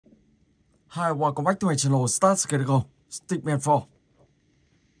Hi, welcome back to my channel. Start get go. Stickman 4.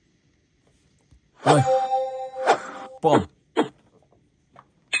 Rồi. Boom.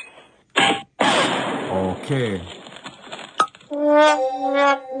 Okay.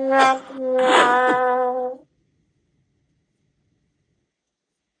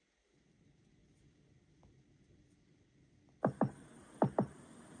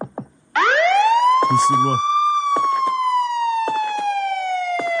 Đi xin luôn.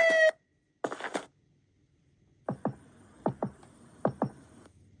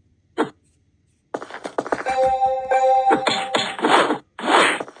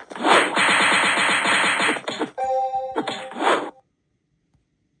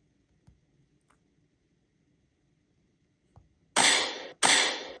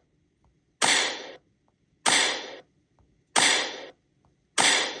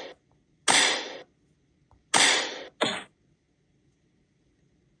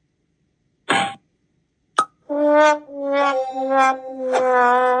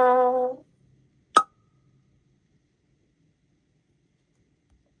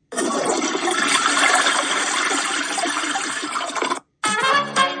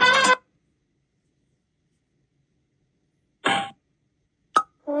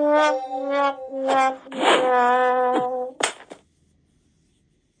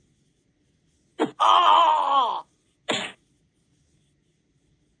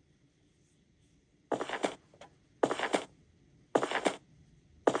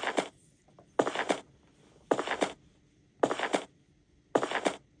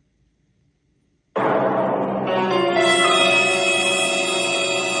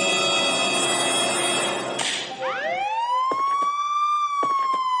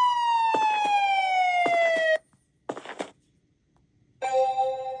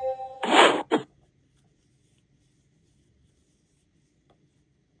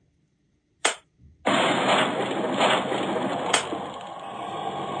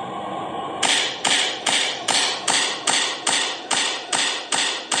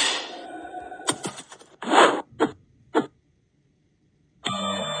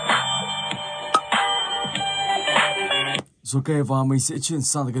 Ok, và mình sẽ chuyển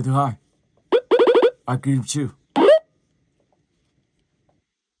sang cái thứ hai. I agree with you.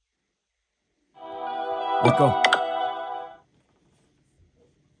 Let's go.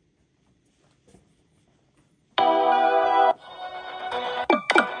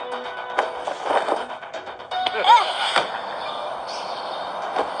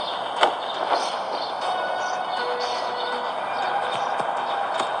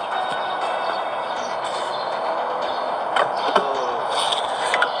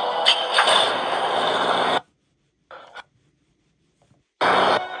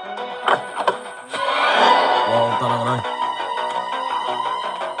 Wow, ta đang ở đây.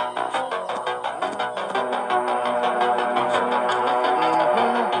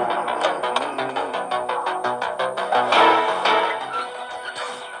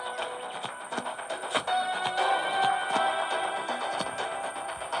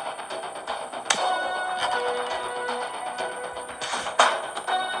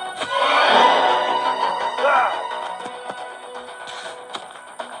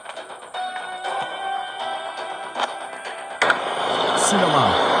 Cinema.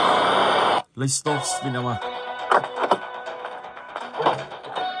 Let's stop cinema.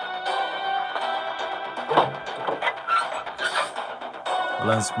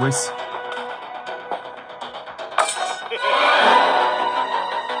 Let's quiz.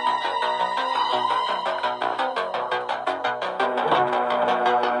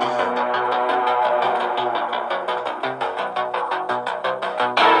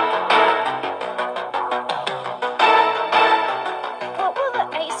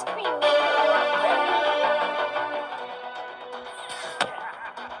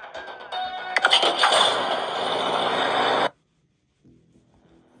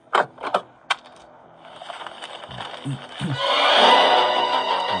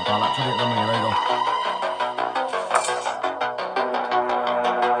 Ta lại phát hiện ra mình ở đây rồi.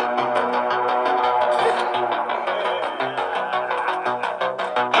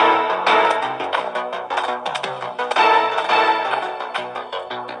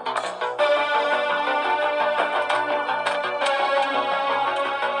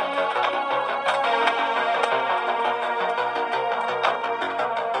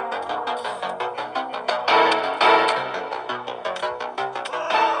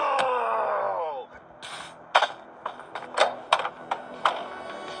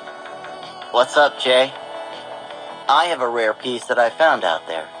 What's up, Jay? I have a rare piece that I found out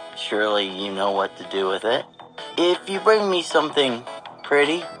there. Surely you know what to do with it. If you bring me something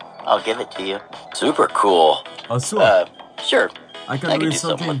pretty, I'll give it to you. Super cool. Sure. Sure. I can do do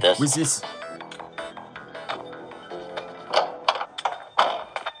something with this. with this.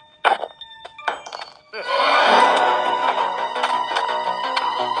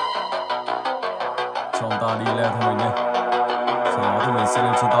壮大力量同埋呢，啥都没事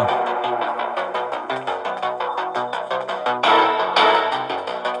能知道。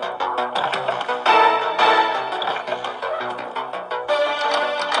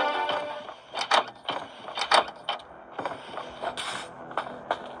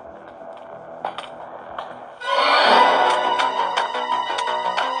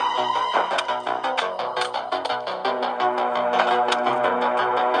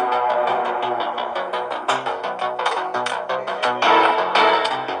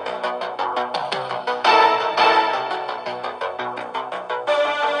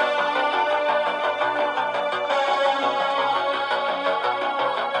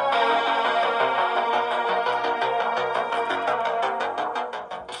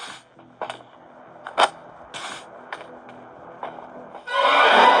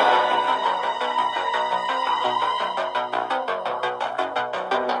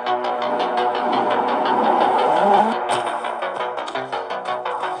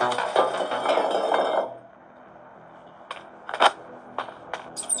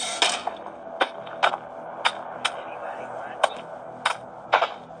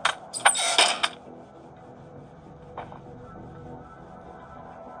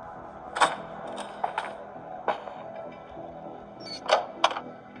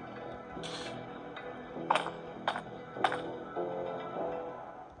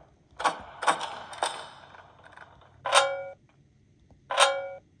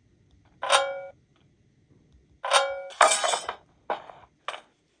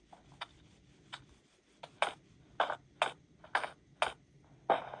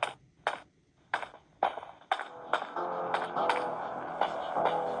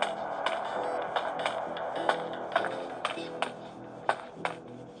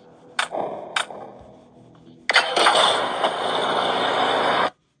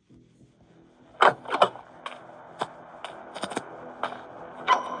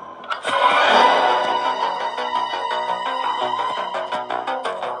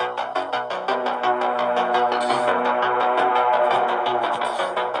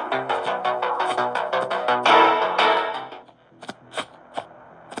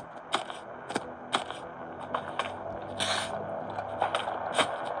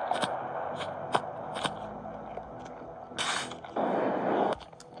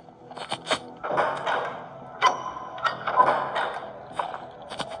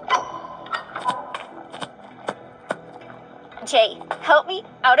Jay, help me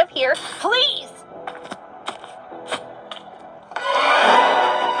out of here, please!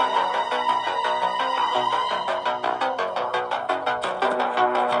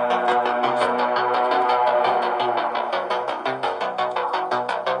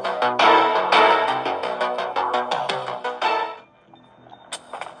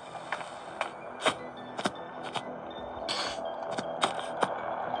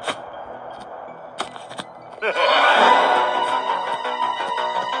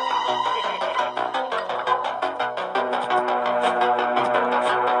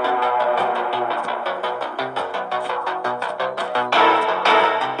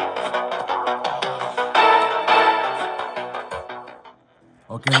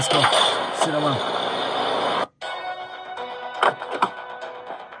 Okay, let's go. Sit down.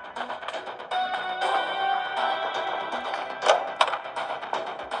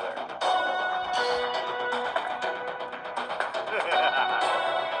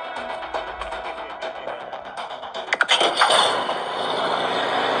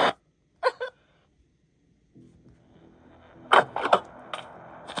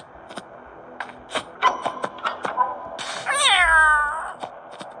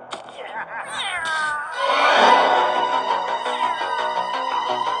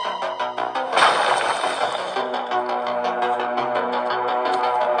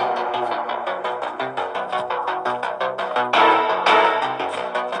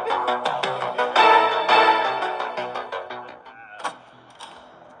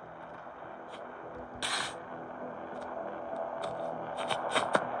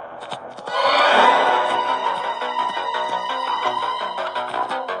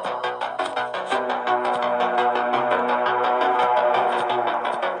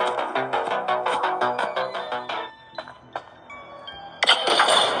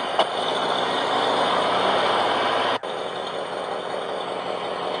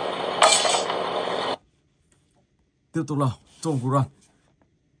 Tiếp tục nào, Tom của Run.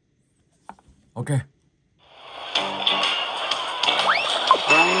 Ok.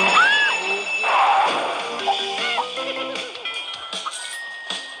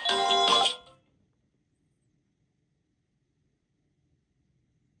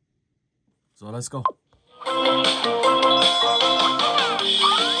 Rồi, let's go.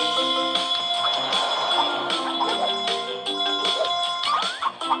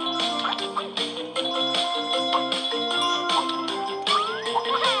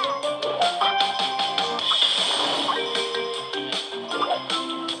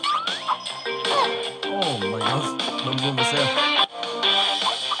 Oh my god, đâm luôn vào xe.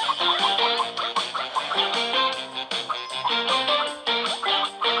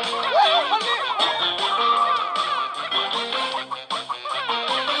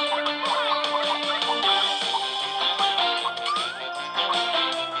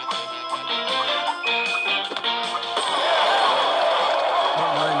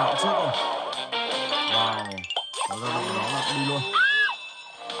 Đây nó chết rồi. Wow, nó ra động nó là đi luôn.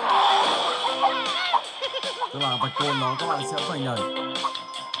 Tức là vạch côn nó các bạn sẽ phải nhảy.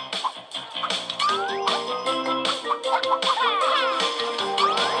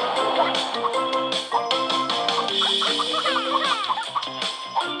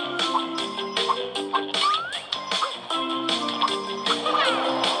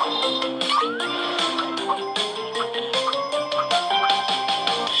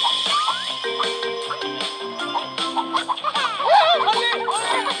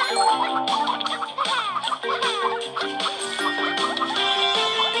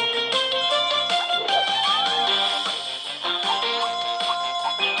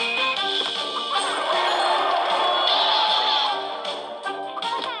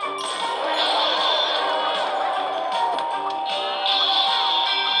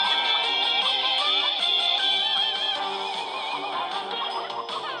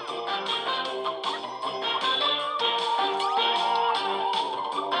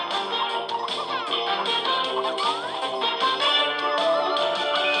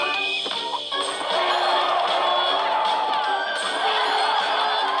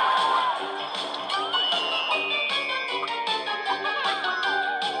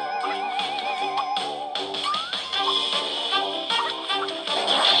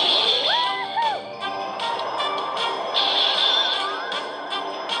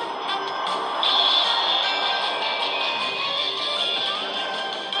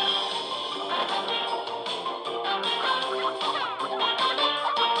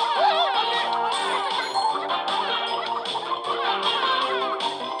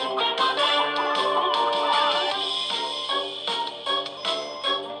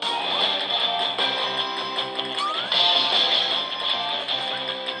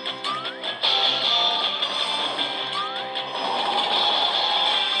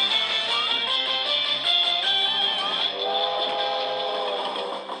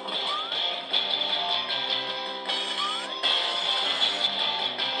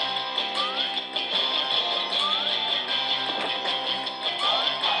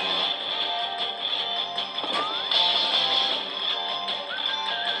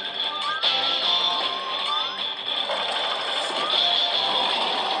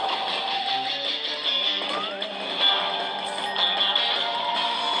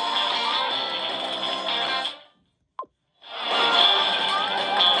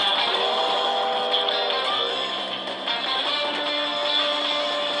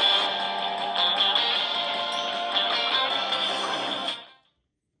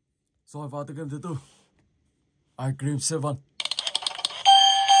 Rồi vào tới game thứ tư, Ice Cream 7.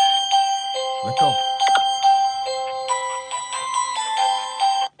 Let's go.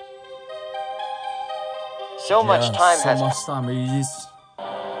 So much time so has much time is.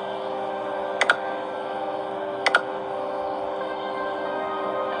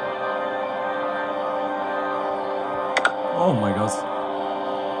 Oh my god.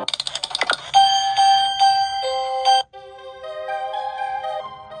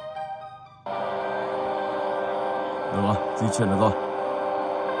 Được rồi, di chuyển được rồi.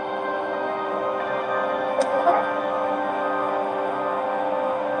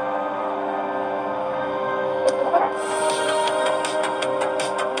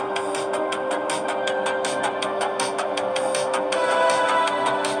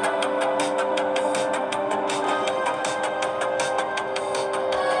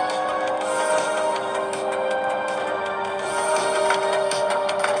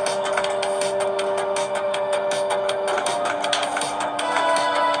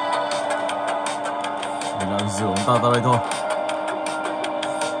 Rửa ông ta ra đây thôi.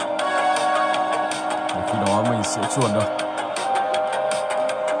 Để khi đó mình sẽ chuồn được.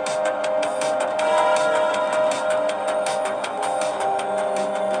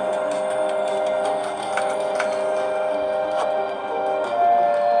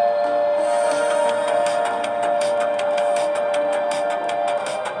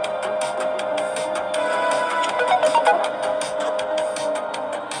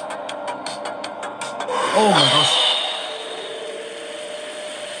 Oh my gosh.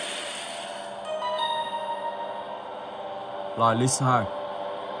 Lại list 2.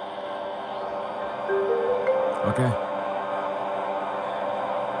 Ok.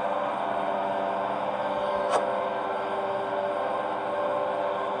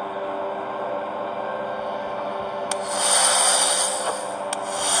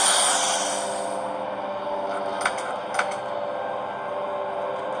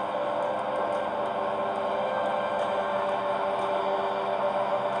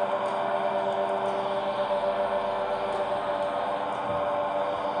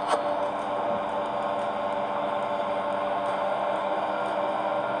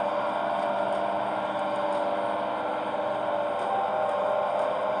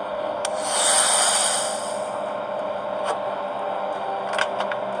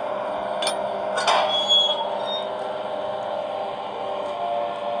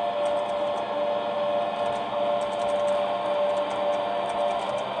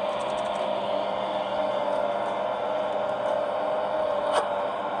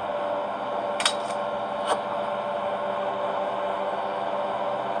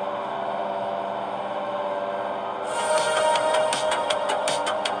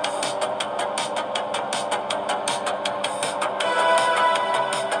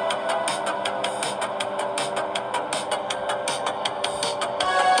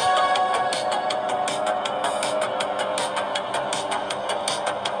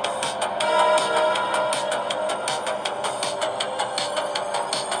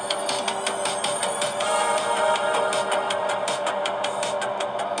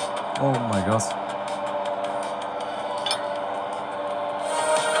 Oh my gosh.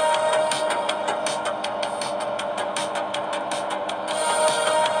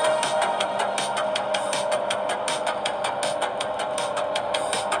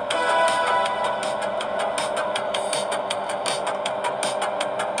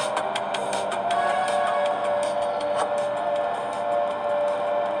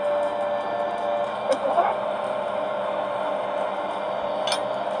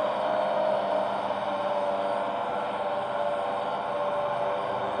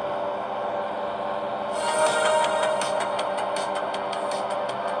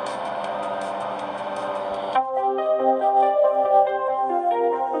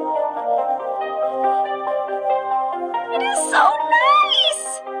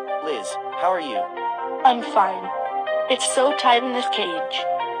 How are you? I'm fine. It's so tight in this cage.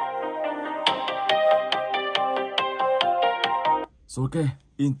 So okay,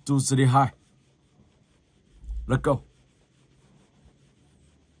 into the high. Let's go.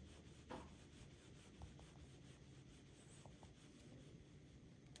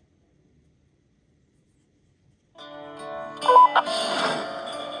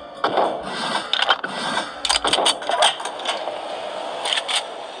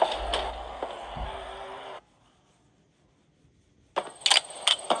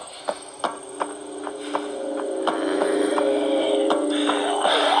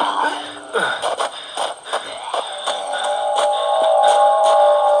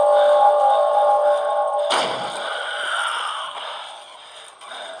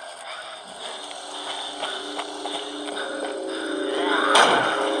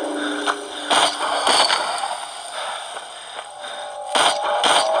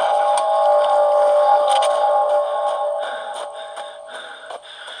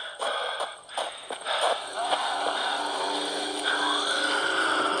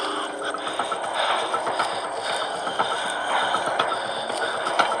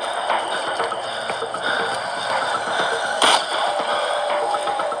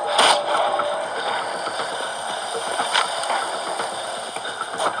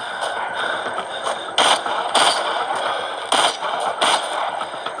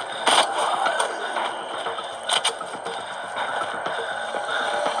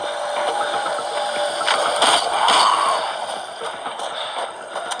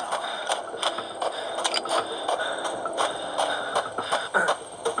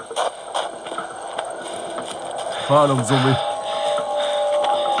 Phá đồng zombie.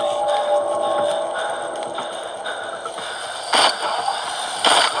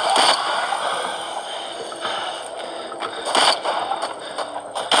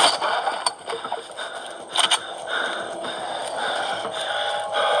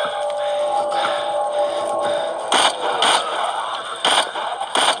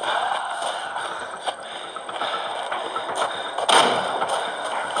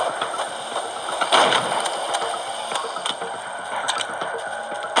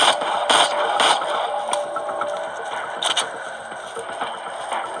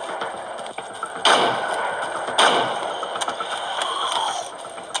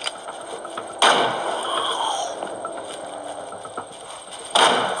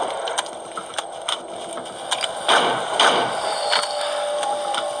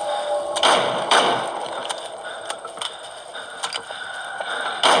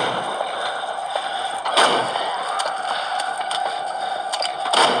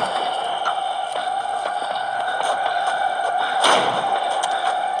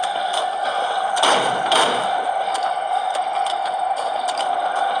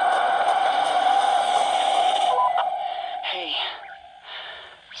 Hey,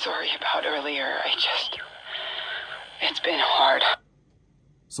 sorry about earlier. It's been hard.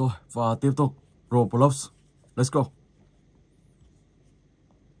 Rồi, và tiếp tục Roblox. Let's go.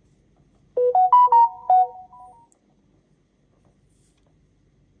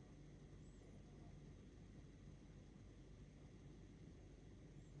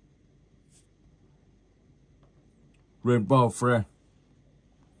 Rainbow Friend.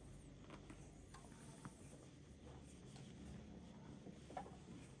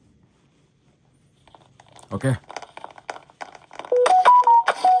 Ok.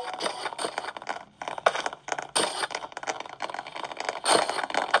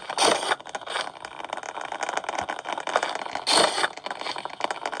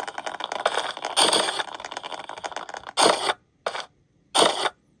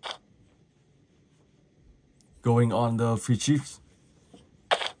 Going on the features.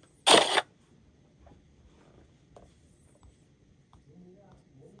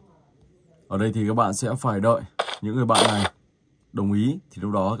 Ở đây thì các bạn sẽ phải đợi những người bạn này đồng ý thì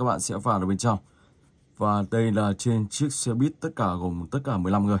lúc đó các bạn sẽ vào được bên trong. Và đây là trên chiếc xe buýt gồm tất cả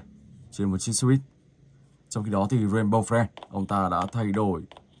 15 người trên một chiếc xe buýt. Trong khi đó thì Rainbow Friend, ông ta đã thay đổi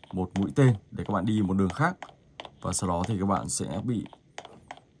một mũi tên để các bạn đi một đường khác. Và sau đó thì các bạn sẽ bị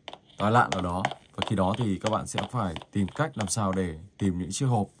tai nạn ở đó. Và khi đó thì các bạn sẽ phải tìm cách làm sao để tìm những chiếc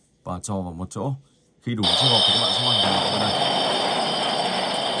hộp và cho vào một chỗ. Khi đủ chiếc hộp thì các bạn sẽ hoàn thành cái này.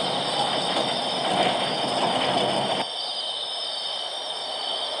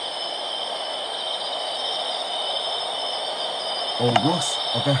 Oh, works.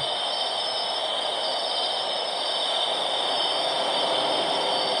 Ok.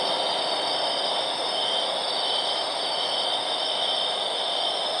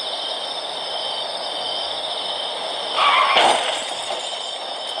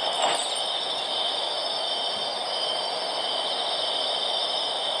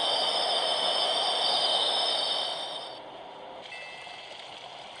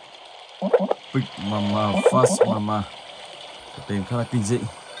 Big Mama, Fast Mama. Cái tên khá là kinh dị.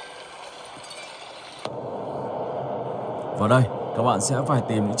 Vào đây, các bạn sẽ phải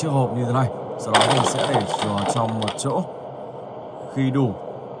tìm những chiếc hộp như thế này. Sau đó thì sẽ để vào trong một chỗ. Khi đủ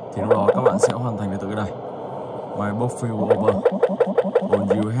thì lúc đó các bạn sẽ hoàn thành được cái này. My book feel over.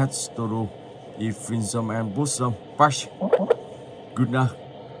 All you had to do is find some and put some patch. Good enough.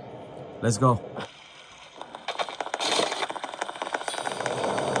 Let's go.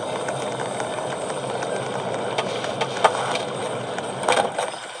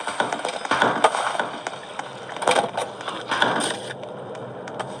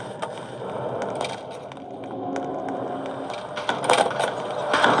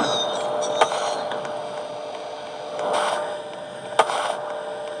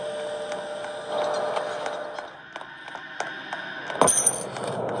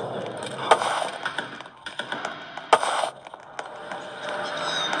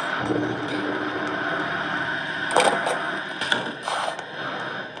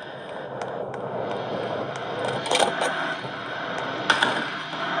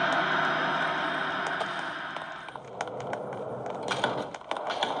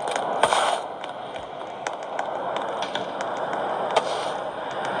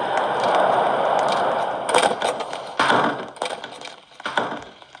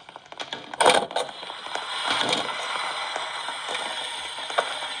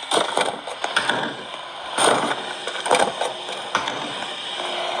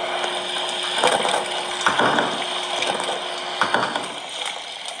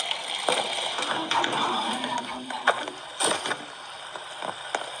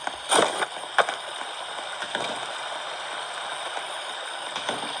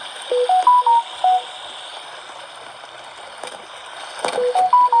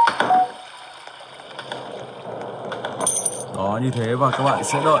 Đó, như thế và các bạn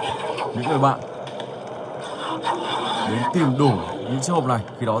sẽ đợi những người bạn đến tìm đủ những chiếc hộp này.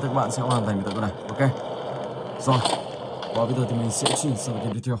 Khi đó thì các bạn sẽ hoàn thành được cái này. Ok. Rồi. Và bây giờ thì mình sẽ chuyển sang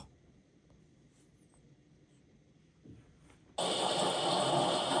cái tiếp theo.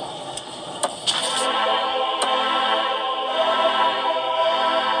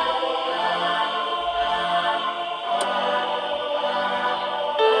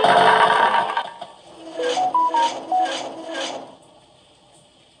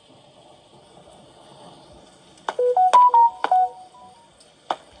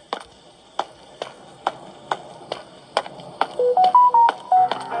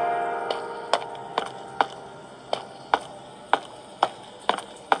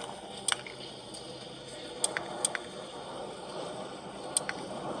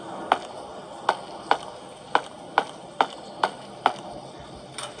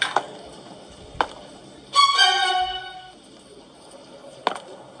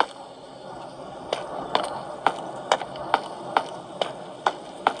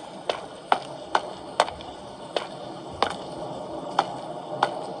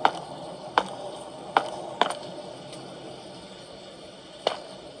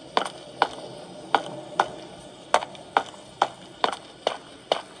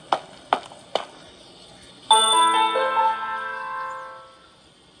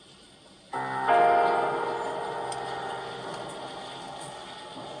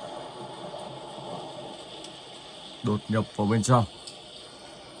 đột nhập vào bên trong.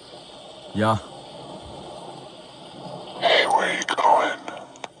 Yeah. Hey, where you going?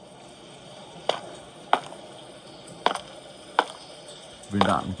 Viên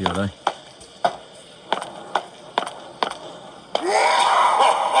đạn thì ở đây.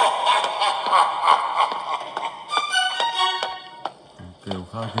 Kêu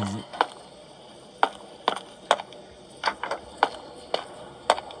khá kinh dị.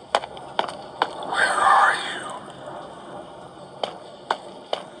 Where are you?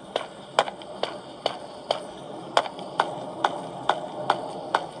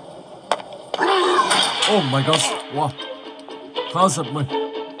 Oh my god. Wow. Khá giật mình.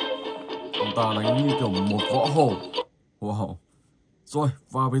 Ông ta đánh như kiểu một võ hồ. Wow. Rồi,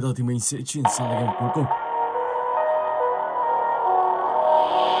 và bây giờ thì mình sẽ chuyển sang game cuối cùng.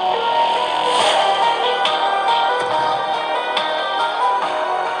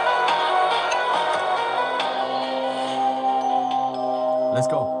 Let's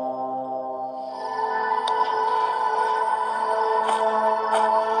go.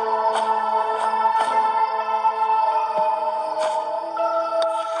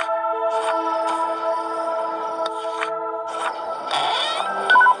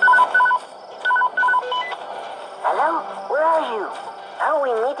 Hello? Where are you? Are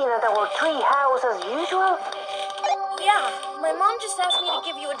we meeting at our tree house as usual? Yeah, my mom just asked me to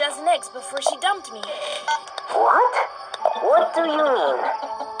give you a dozen eggs before she dumped me. What? What do you mean?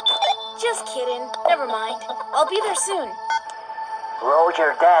 Just kidding. Never mind. I'll be there soon.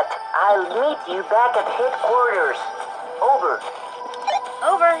 Roger that. I'll meet you back at headquarters. Over.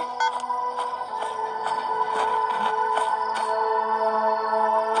 Over.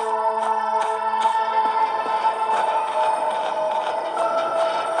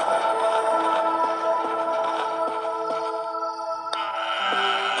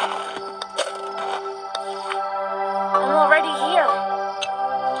 I'm already here.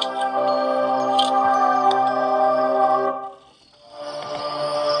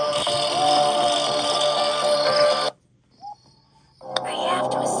 I have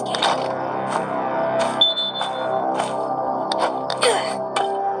to escape.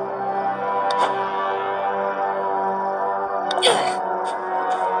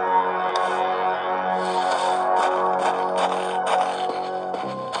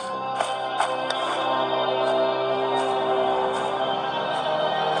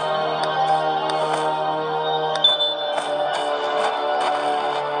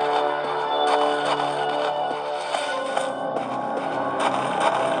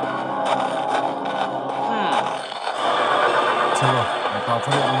 Chết rồi, ông ta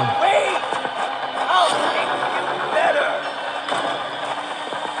phát hiện mình. Wait! I'll make you better!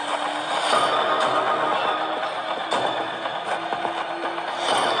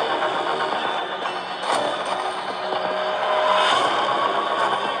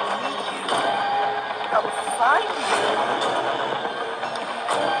 I'll find you!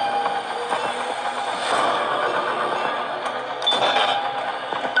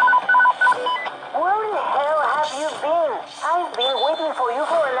 Where the hell have you been? I've been waiting for you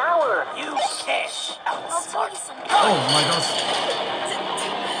for an hour. You can't I'll tell you something. Oh my god.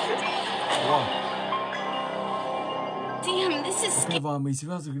 Wow. Damn, this is Ok, và mình xin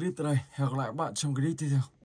phép dừng clip tại đây. Hẹn gặp lại các bạn trong clip tiếp theo.